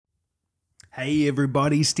Hey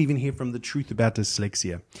everybody, Stephen here from The Truth About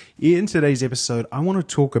Dyslexia. In today's episode, I want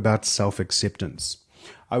to talk about self-acceptance.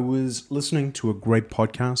 I was listening to a great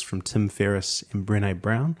podcast from Tim Ferriss and Brené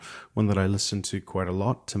Brown, one that I listen to quite a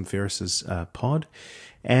lot, Tim Ferriss's pod.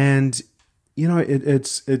 And, you know,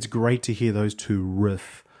 it's great to hear those two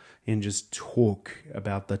riff and just talk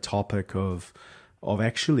about the topic of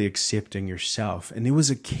actually accepting yourself. And there was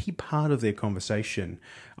a key part of their conversation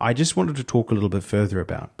I just wanted to talk a little bit further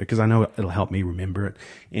about because I know it'll help me remember it.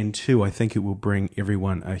 And two, I think it will bring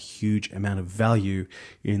everyone a huge amount of value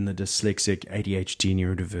in the dyslexic, ADHD,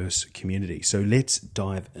 neurodiverse community. So let's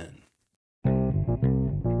dive in.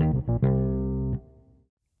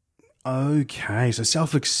 Okay, so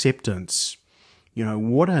self-acceptance. You know,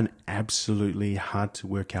 what an absolutely hard to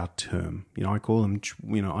work out term. I call them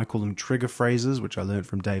trigger phrases, which I learned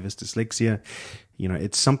from Davis Dyslexia.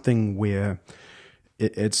 It's something where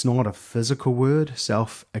it's not a physical word,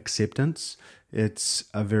 self-acceptance. It's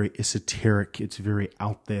a very esoteric, it's a very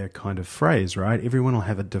out there kind of phrase, right? Everyone will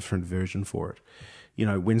have a different version for it.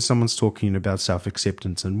 When someone's talking about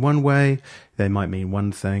self-acceptance in one way, they might mean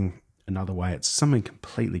one thing. Another way, it's something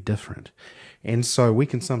completely different. And so we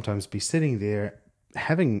can sometimes be sitting there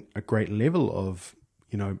having a great level of,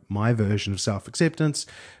 my version of self-acceptance,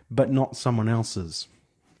 but not someone else's.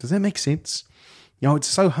 Does that make sense? It's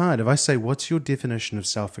so hard. If I say, what's your definition of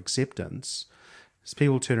self-acceptance?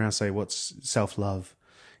 People turn around and say, what's self-love?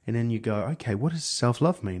 And then you go, okay, what does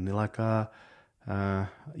self-love mean? They're like, do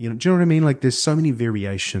you know what I mean? Like there's so many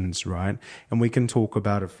variations, right? And we can talk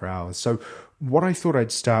about it for hours. So what I thought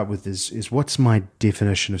I'd start with is what's my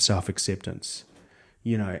definition of self-acceptance?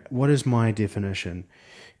 What is my definition?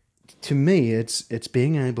 To me, it's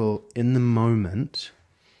being able in the moment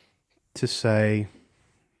to say,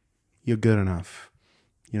 you're good enough.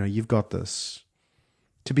 You've got this.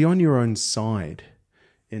 To be on your own side,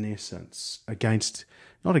 in essence,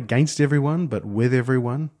 not against everyone, but with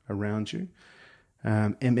everyone around you.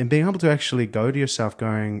 And being able to actually go to yourself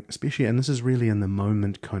going, especially, and this is really in the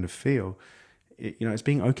moment kind of feel, it's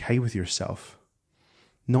being okay with yourself,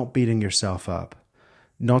 not beating yourself up,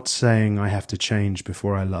 not saying I have to change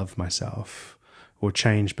before I love myself or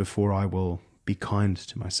change before I will be kind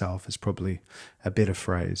to myself is probably a better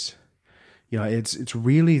phrase. It's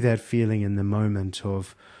really that feeling in the moment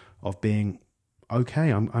of being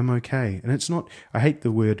okay, I'm okay. And it's not, I hate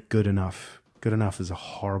the word good enough. Good enough is a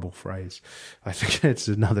horrible phrase. I think it's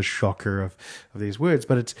another shocker of these words,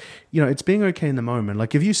 but it's being okay in the moment.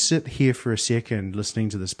 Like if you sit here for a second listening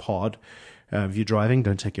to this pod, if you're driving,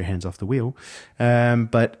 don't take your hands off the wheel.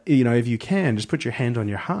 But if you can, just put your hand on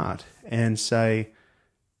your heart and say,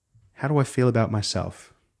 how do I feel about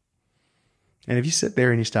myself? And if you sit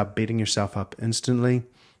there and you start beating yourself up instantly,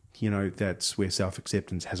 that's where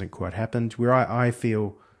self-acceptance hasn't quite happened. Where I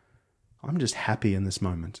feel I'm just happy in this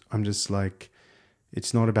moment. I'm just like,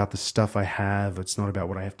 it's not about the stuff I have. It's not about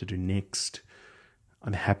what I have to do next.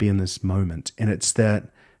 I'm happy in this moment. And it's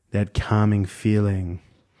that calming feeling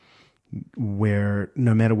where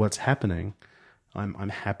no matter what's happening, I'm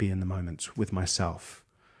happy in the moment with myself.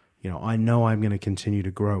 I know I'm going to continue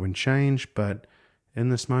to grow and change, but in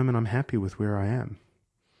this moment, I'm happy with where I am.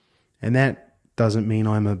 And that doesn't mean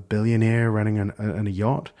I'm a billionaire running a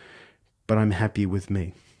yacht, but I'm happy with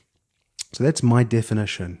me. So that's my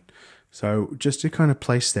definition. So just to kind of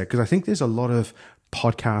place that, because I think there's a lot of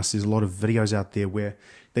podcasts, there's a lot of videos out there where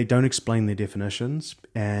they don't explain their definitions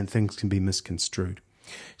and things can be misconstrued.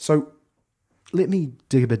 So let me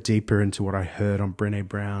dig a bit deeper into what I heard on Brené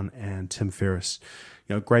Brown and Tim Ferriss.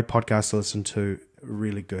 Great podcast to listen to,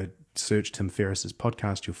 really good. Search Tim Ferriss's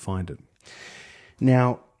podcast, you'll find it.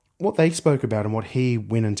 Now, what they spoke about and what he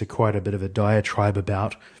went into quite a bit of a diatribe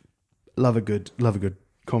about, love a good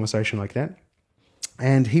conversation like that.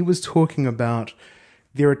 And he was talking about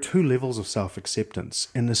there are two levels of self-acceptance,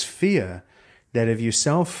 and this fear that if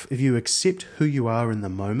you accept who you are in the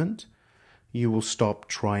moment, you will stop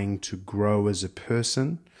trying to grow as a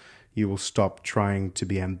person, you will stop trying to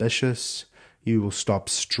be ambitious, you will stop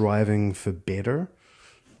striving for better,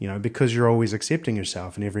 because you're always accepting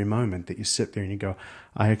yourself in every moment that you sit there and you go,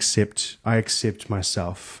 I accept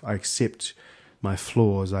myself, I accept my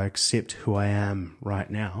flaws, I accept who I am right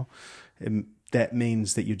now. And that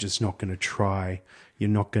means that you're just not going to try, you're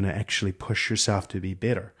not going to actually push yourself to be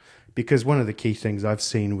better. Because one of the key things I've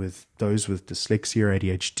seen with those with dyslexia,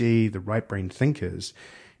 ADHD, the right brain thinkers,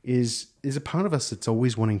 is a part of us that's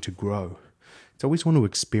always wanting to grow. It's always want to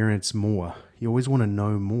experience more. You always want to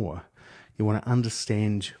know more. You want to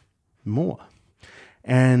understand more.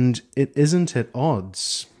 And it isn't at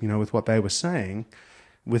odds, with what they were saying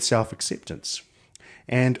with self-acceptance.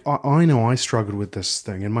 And I know I struggled with this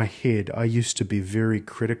thing. In my head, I used to be very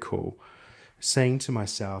critical, saying to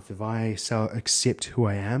myself, if I accept who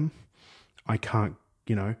I am, I can't,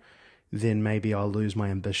 then maybe I'll lose my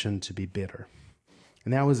ambition to be better.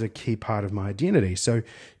 And that was a key part of my identity. So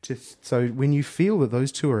when you feel that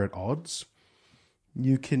those two are at odds,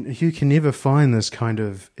 you can never find this kind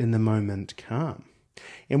of in the moment calm.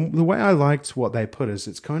 And the way I liked what they put is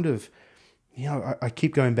it's kind of, I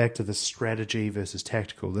keep going back to this strategy versus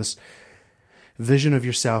tactical, this vision of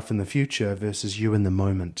yourself in the future versus you in the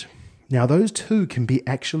moment. Now, those two can be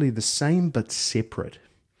actually the same but separate,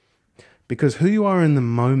 because who you are in the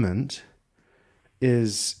moment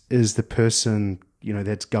is the person,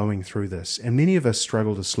 that's going through this. And many of us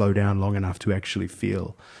struggle to slow down long enough to actually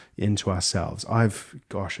feel into ourselves.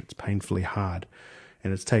 It's painfully hard,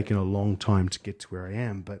 and it's taken a long time to get to where I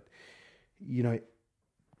am. But,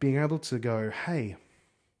 being able to go, hey,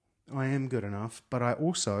 I am good enough, but I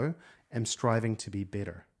also am striving to be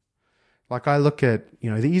better. Like I look at,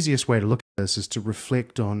 the easiest way to look at this is to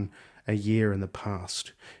reflect on a year in the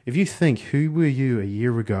past. If you think, who were you a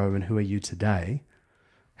year ago and who are you today?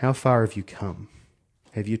 How far have you come?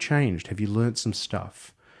 Have you changed? Have you learnt some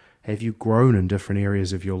stuff? Have you grown in different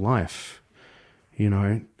areas of your life?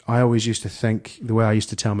 I always used to think, the way I used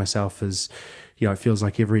to tell myself is, it feels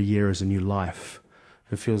like every year is a new life.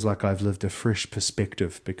 It feels like I've lived a fresh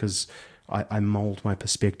perspective because I mold my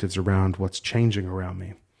perspectives around what's changing around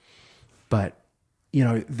me. But,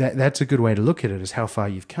 that's a good way to look at it, is how far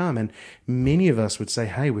you've come. And many of us would say,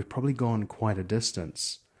 hey, we've probably gone quite a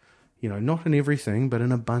distance. Not in everything, but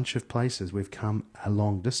in a bunch of places we've come a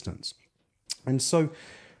long distance. And so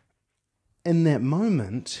in that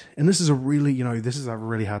moment, and this is a really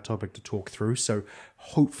hard topic to talk through. So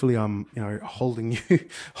hopefully I'm, holding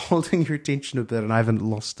your attention a bit and I haven't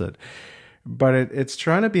lost it. But it's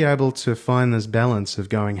trying to be able to find this balance of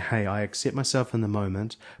going, hey, I accept myself in the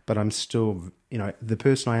moment, but I'm still, the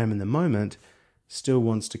person I am in the moment still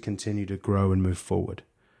wants to continue to grow and move forward.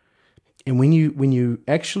 And when you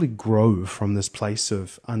actually grow from this place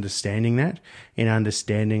of understanding that and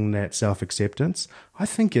understanding that self-acceptance, I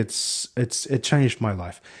think it changed my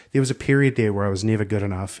life. There was a period there where I was never good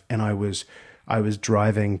enough, and I was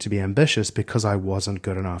driving to be ambitious because I wasn't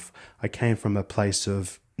good enough. I came from a place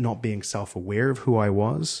of not being self-aware of who I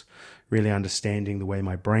was, really understanding the way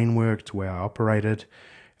my brain worked, the way I operated,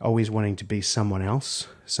 always wanting to be someone else,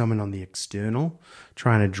 someone on the external,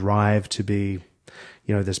 trying to drive to be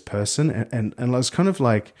this person. And it was kind of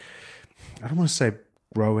like, I don't want to say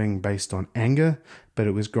growing based on anger, but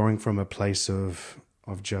it was growing from a place of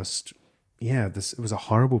just, it was a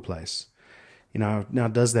horrible place. Now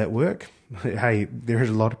does that work? Hey, there is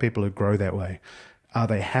a lot of people who grow that way. Are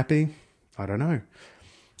they happy? I don't know.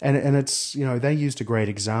 And it's, they used a great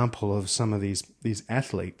example of some of these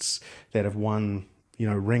athletes that have won,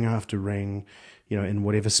 ring after ring, in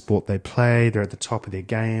whatever sport they play. They're at the top of their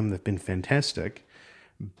game. They've been fantastic.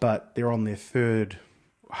 But they're on their third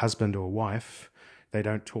husband or wife. They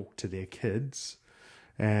don't talk to their kids.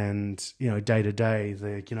 And, day to day,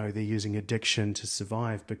 they're using addiction to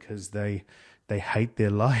survive because they hate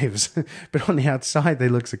their lives. But on the outside, they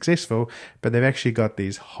look successful, but they've actually got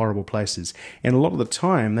these horrible places. And a lot of the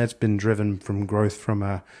time, that's been driven from growth from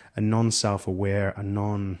a non-self-aware,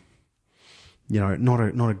 not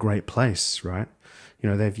a great place, right?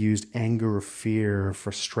 They've used anger or fear or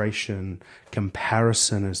frustration,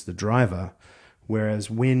 comparison as the driver. Whereas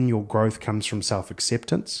when your growth comes from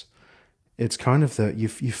self-acceptance, it's kind of you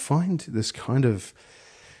find this kind of,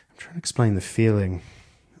 I'm trying to explain the feeling.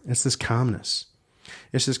 It's this calmness.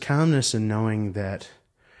 It's this calmness in knowing that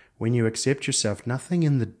when you accept yourself, nothing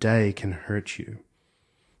in the day can hurt you.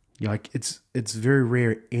 Like it's very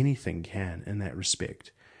rare anything can in that respect.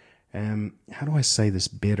 How do I say this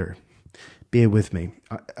better? Bear with me.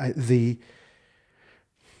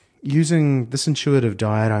 Using this intuitive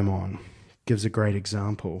diet I'm on gives a great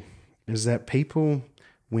example. Is that people,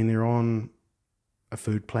 when they're on a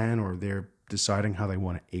food plan or they're deciding how they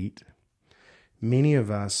want to eat, many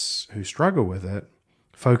of us who struggle with it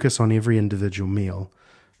focus on every individual meal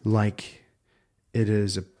like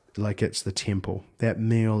it's the temple. That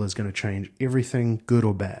meal is going to change everything, good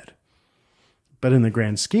or bad. But in the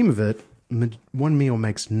grand scheme of it, one meal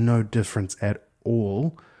makes no difference at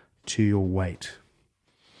all to your weight.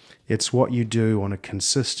 It's what you do on a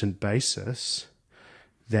consistent basis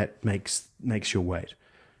that makes your weight.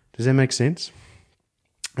 Does that make sense?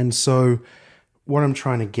 And so what I'm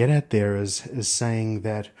trying to get at there is saying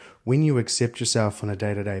that when you accept yourself on a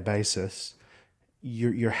day-to-day basis,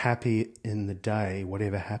 you're happy in the day,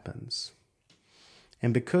 whatever happens.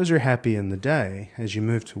 And because you're happy in the day, as you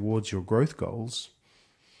move towards your growth goals,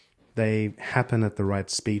 They happen at the right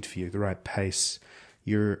speed for you, the right pace.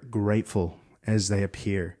 You're grateful as they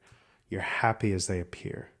appear. You're happy as they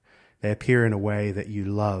appear. They appear in a way that you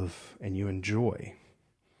love and you enjoy.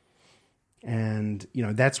 And,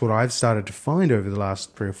 that's what I've started to find over the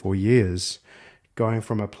last 3 or 4 years, going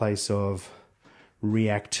from a place of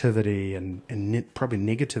reactivity and probably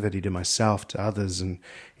negativity to myself, to others, and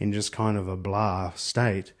in just kind of a blah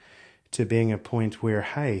state, to being a point where,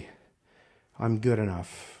 hey, I'm good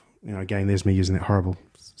enough. Again, there's me using that horrible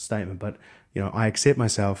statement, but, I accept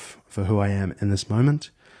myself for who I am in this moment.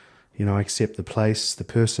 I accept the place, the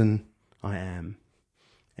person I am.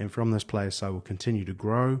 And from this place, I will continue to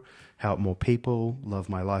grow, help more people, love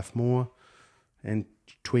my life more, and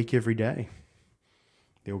tweak every day.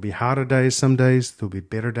 There will be harder days some days, there will be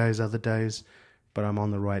better days other days, but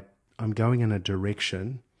I'm going in a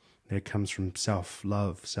direction that comes from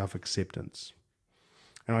self-love, self-acceptance.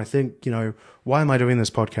 And I think, why am I doing this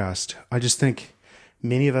podcast? I just think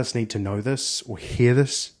many of us need to know this or hear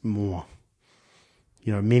this more.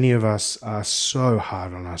 Many of us are so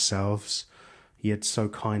hard on ourselves, yet so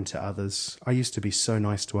kind to others. I used to be so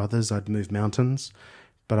nice to others. I'd move mountains,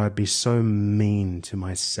 but I'd be so mean to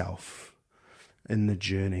myself in the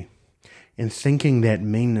journey. And thinking that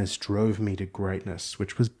meanness drove me to greatness,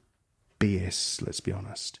 which was BS, let's be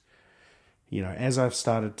honest. As I've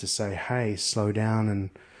started to say, hey, slow down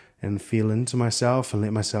and feel into myself and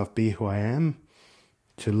let myself be who I am,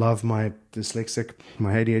 to love my dyslexic,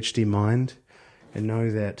 my ADHD mind, and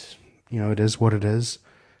know that, it is what it is.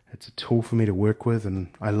 It's a tool for me to work with, and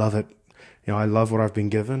I love it. I love what I've been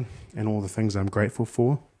given and all the things I'm grateful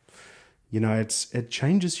for. It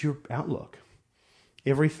changes your outlook.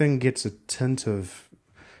 Everything gets a tinge of,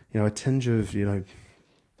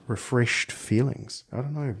 refreshed feelings. I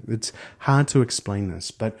don't know. It's hard to explain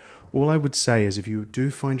this, but all I would say is if you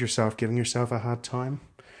do find yourself giving yourself a hard time,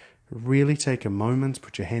 really take a moment,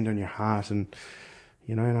 put your hand on your heart and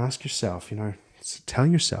ask yourself, tell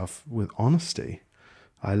yourself with honesty,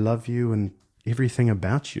 I love you and everything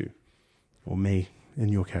about you, or me in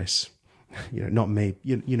your case, not me,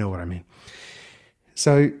 you know what I mean.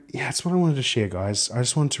 So yeah, that's what I wanted to share, guys. I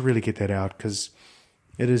just wanted to really get that out because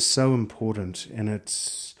it is so important, and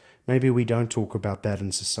maybe we don't talk about that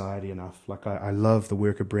in society enough. Like I love the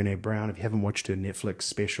work of Brené Brown. If you haven't watched her Netflix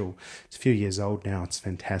special, it's a few years old now. It's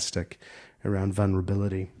fantastic around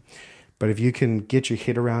vulnerability. But if you can get your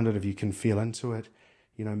head around it, if you can feel into it,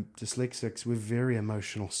 dyslexics, we're very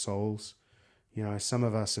emotional souls. Some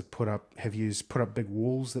of us have put up big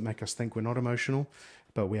walls that make us think we're not emotional,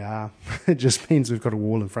 but we are. It just means we've got a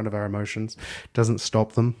wall in front of our emotions. It doesn't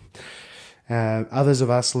stop them. Others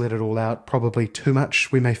of us let it all out, probably too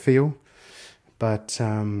much we may feel, but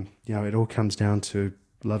it all comes down to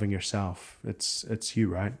loving yourself. It's you,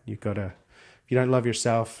 right? You've got to. If you don't love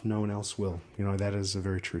yourself, no one else will. That is a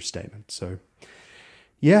very true statement. So,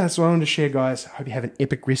 yeah, that's what I wanted to share, guys. I hope you have an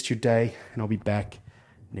epic rest of your day, and I'll be back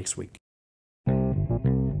next week.